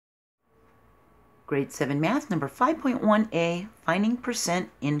Grade 7 Math, number 5.1a, finding percent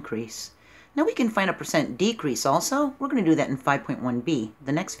increase. Now we can find a percent decrease also. We're going to do that in 5.1b,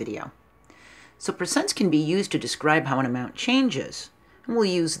 the next video. So percents can be used to describe how an amount changes. And we'll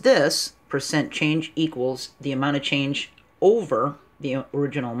use this, percent change equals the amount of change over the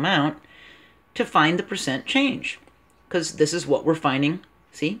original amount, to find the percent change. Because this is what we're finding.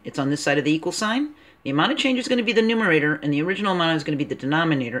 See, it's on this side of the equal sign. The amount of change is going to be the numerator, and the original amount is going to be the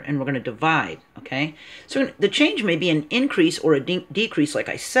denominator, and we're going to divide, okay? So the change may be an increase or a decrease, like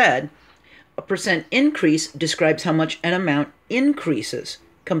I said. A percent increase describes how much an amount increases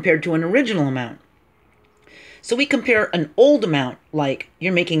compared to an original amount. So we compare an old amount, like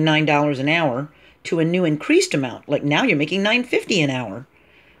you're making $9 an hour, to a new increased amount, like now you're making $9.50 an hour.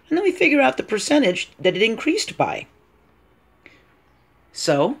 And then we figure out the percentage that it increased by.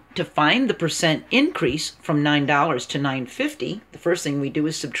 So, to find the percent increase from $9 to $9.50, the first thing we do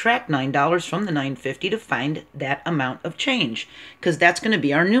is subtract $9 from the $9.50 to find that amount of change, because that's going to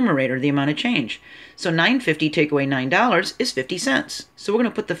be our numerator, the amount of change. So $9.50 take away $9 is 50 cents. So we're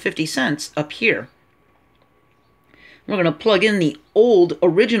going to put the 50 cents up here. We're going to plug in the old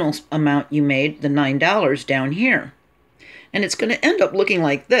original amount you made, the $9, down here. And it's going to end up looking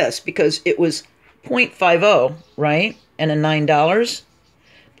like this, because it was 0.50, right, and a $9.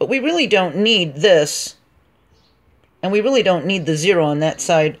 But we really don't need this, and we really don't need the 0 on that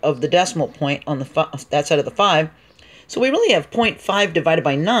side of the decimal point, on that side of the 5. So we really have 0.5 divided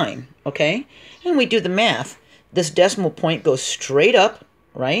by 9, okay? And we do the math. This decimal point goes straight up,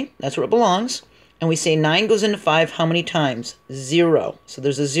 right? That's where it belongs. And we say 9 goes into 5 how many times? 0. So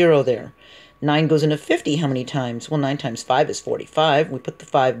there's a 0 there. 9 goes into 50 how many times? Well, 9 times 5 is 45. We put the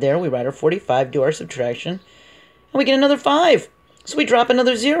 5 there. We write our 45, do our subtraction, and we get another 5. So we drop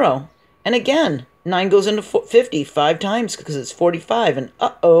another 0. And again, 9 goes into 50 5 times because it's 45. And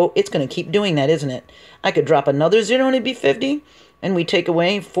uh-oh, it's going to keep doing that, isn't it? I could drop another 0 and it'd be 50. And we take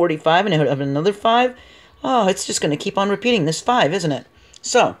away 45 and it would have another 5. Oh, it's just going to keep on repeating this 5, isn't it?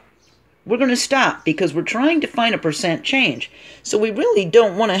 So we're going to stop because we're trying to find a percent change. So we really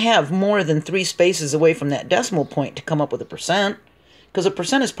don't want to have more than 3 spaces away from that decimal point to come up with a percent. Because a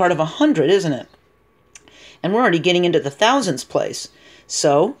percent is part of 100, isn't it? And we're already getting into the thousands place.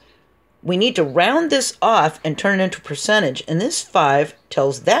 So we need to round this off and turn it into a percentage. And this 5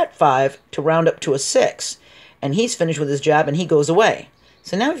 tells that 5 to round up to a 6. And he's finished with his job and he goes away.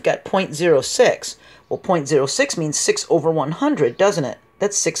 So now we've got 0.06. Well, 0.06 means 6 over 100, doesn't it?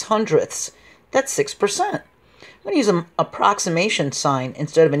 That's 6 hundredths. That's 6%. I'm going to use an approximation sign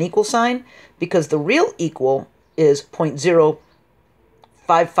instead of an equal sign because the real equal is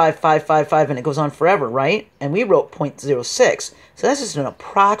 0.055555, and it goes on forever, right? And we wrote 0.06. So that's just an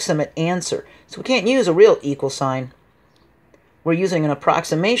approximate answer. So we can't use a real equal sign. We're using an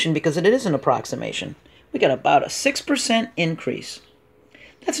approximation because it is an approximation. We got about a 6% increase.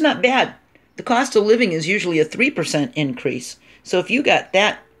 That's not bad. The cost of living is usually a 3% increase. So if you got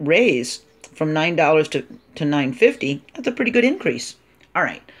that raise from $9 to $9.50, that's a pretty good increase. All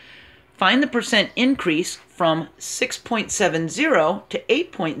right. Find the percent increase from 6.70 to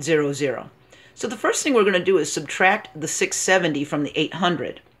 8.00. So the first thing we're going to do is subtract the 670 from the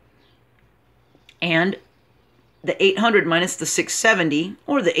 800. And the 800 minus the 670,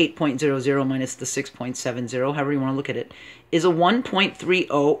 or the 8.00 minus the 6.70, however you want to look at it, is a 1.30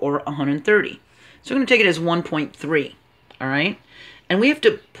 or 130. So we're going to take it as 1.3, all right? And we have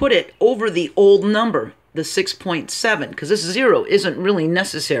to put it over the old number, the 6.7, because this 0 isn't really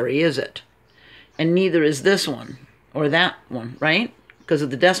necessary, is it? And neither is this one, or that one, right? Because of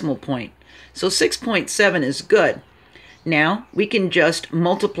the decimal point. So 6.7 is good. Now, we can just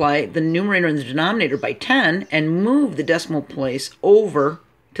multiply the numerator and the denominator by 10 and move the decimal place over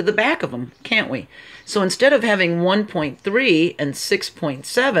to the back of them, can't we? So instead of having 1.3 and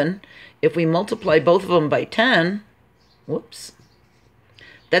 6.7, if we multiply both of them by 10, whoops,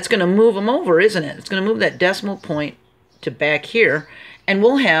 that's going to move them over, isn't it? It's going to move that decimal point to back here, and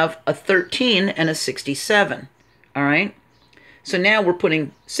we'll have a 13 and a 67, all right? So now we're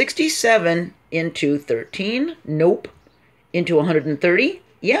putting 67 into 13, nope. Into 130,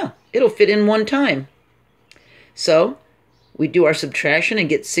 yeah, it'll fit in one time. So we do our subtraction and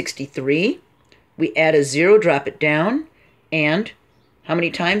get 63. We add a 0, drop it down, and how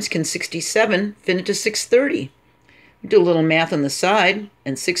many times can 67 fit into 630? We do a little math on the side,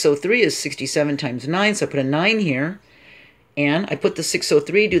 and 603 is 67 times 9, so I put a 9 here. And I put the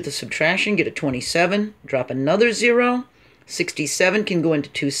 603, do the subtraction, get a 27, drop another 0. 67 can go into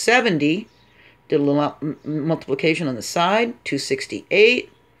 270. Did a little multiplication on the side, 268.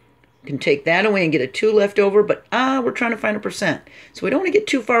 You can take that away and get a 2 left over, but we're trying to find a percent. So we don't want to get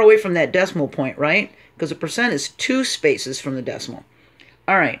too far away from that decimal point, right? Because a percent is 2 spaces from the decimal.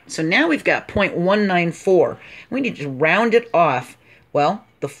 All right, so now we've got 0.194. We need to round it off. Well,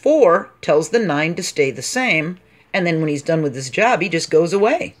 the 4 tells the 9 to stay the same, and then when he's done with his job, he just goes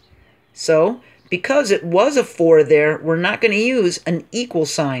away. So because it was a 4 there, we're not going to use an equal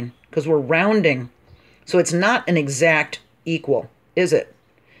sign because we're rounding. So it's not an exact equal, is it?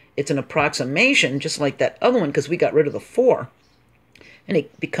 It's an approximation, just like that other one, because we got rid of the 4. And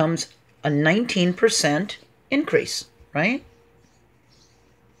it becomes a 19% increase, right?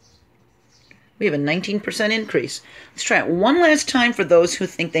 We have a 19% increase. Let's try it one last time for those who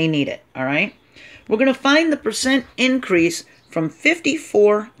think they need it, all right? We're going to find the percent increase from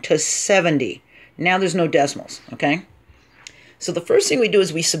 54 to 70. Now there's no decimals, okay? So the first thing we do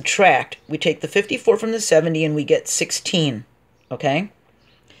is we subtract. We take the 54 from the 70 and we get 16, okay?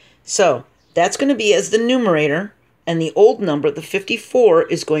 So that's going to be as the numerator, and the old number, the 54,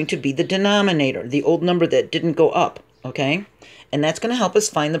 is going to be the denominator, the old number that didn't go up, okay? And that's going to help us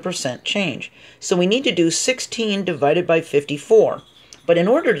find the percent change. So we need to do 16 divided by 54. But in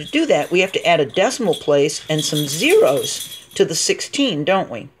order to do that, we have to add a decimal place and some zeros to the 16, don't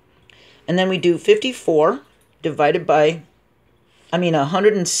we? And then we do 54 divided by,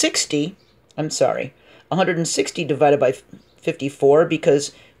 160, 160 divided by 54,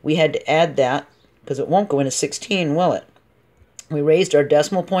 because we had to add that, because it won't go into 16, will it? We raised our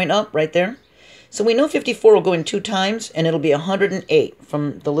decimal point up right there. So we know 54 will go in 2 times, and it'll be 108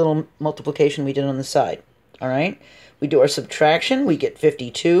 from the little multiplication we did on the side. All right? We do our subtraction. We get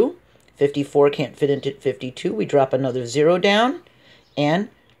 52. 54 can't fit into 52. We drop another 0 down. And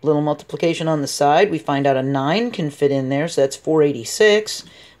little multiplication on the side. We find out a 9 can fit in there, so that's 486.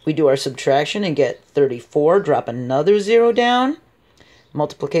 We do our subtraction and get 34. Drop another 0 down.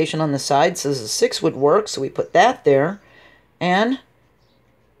 Multiplication on the side says a 6 would work, so we put that there. And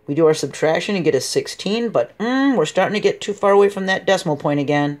we do our subtraction and get a 16, but we're starting to get too far away from that decimal point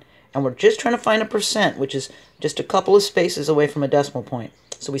again. And we're just trying to find a percent, which is just a couple of spaces away from a decimal point.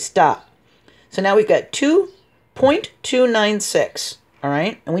 So we stop. So now we've got 2.296, all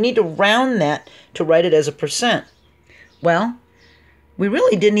right? And we need to round that to write it as a percent. Well, we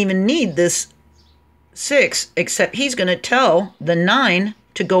really didn't even need this 6, except he's going to tell the 9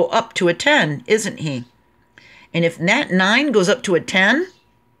 to go up to a 10, isn't he? And if that 9 goes up to a 10,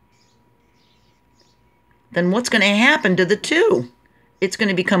 then what's going to happen to the 2? It's going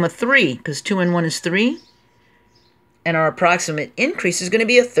to become a 3, because 2 and 1 is 3. And our approximate increase is going to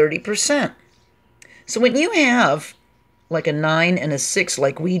be a 30%. So when you have like a 9 and a 6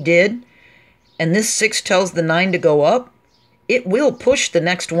 like we did, and this 6 tells the 9 to go up, it will push the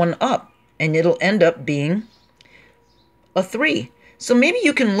next one up, and it'll end up being a 3. So maybe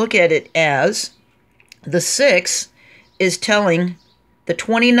you can look at it as the 6 is telling the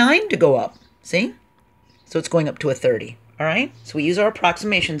 29 to go up. See? So it's going up to a 30. All right? So we use our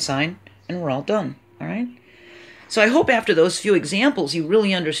approximation sign, and we're all done. All right? So I hope after those few examples, you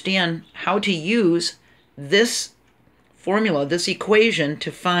really understand how to use this formula, this equation,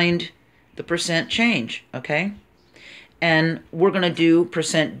 to find the percent change. Okay? And we're going to do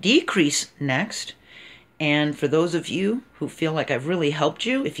percent decrease next. And for those of you who feel like I've really helped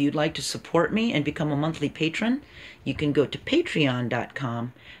you, if you'd like to support me and become a monthly patron, you can go to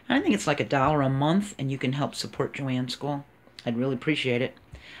patreon.com. And I think it's like $1 a month, and you can help support Joanne School. I'd really appreciate it.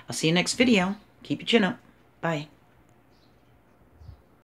 I'll see you next video. Keep your chin up. Bye.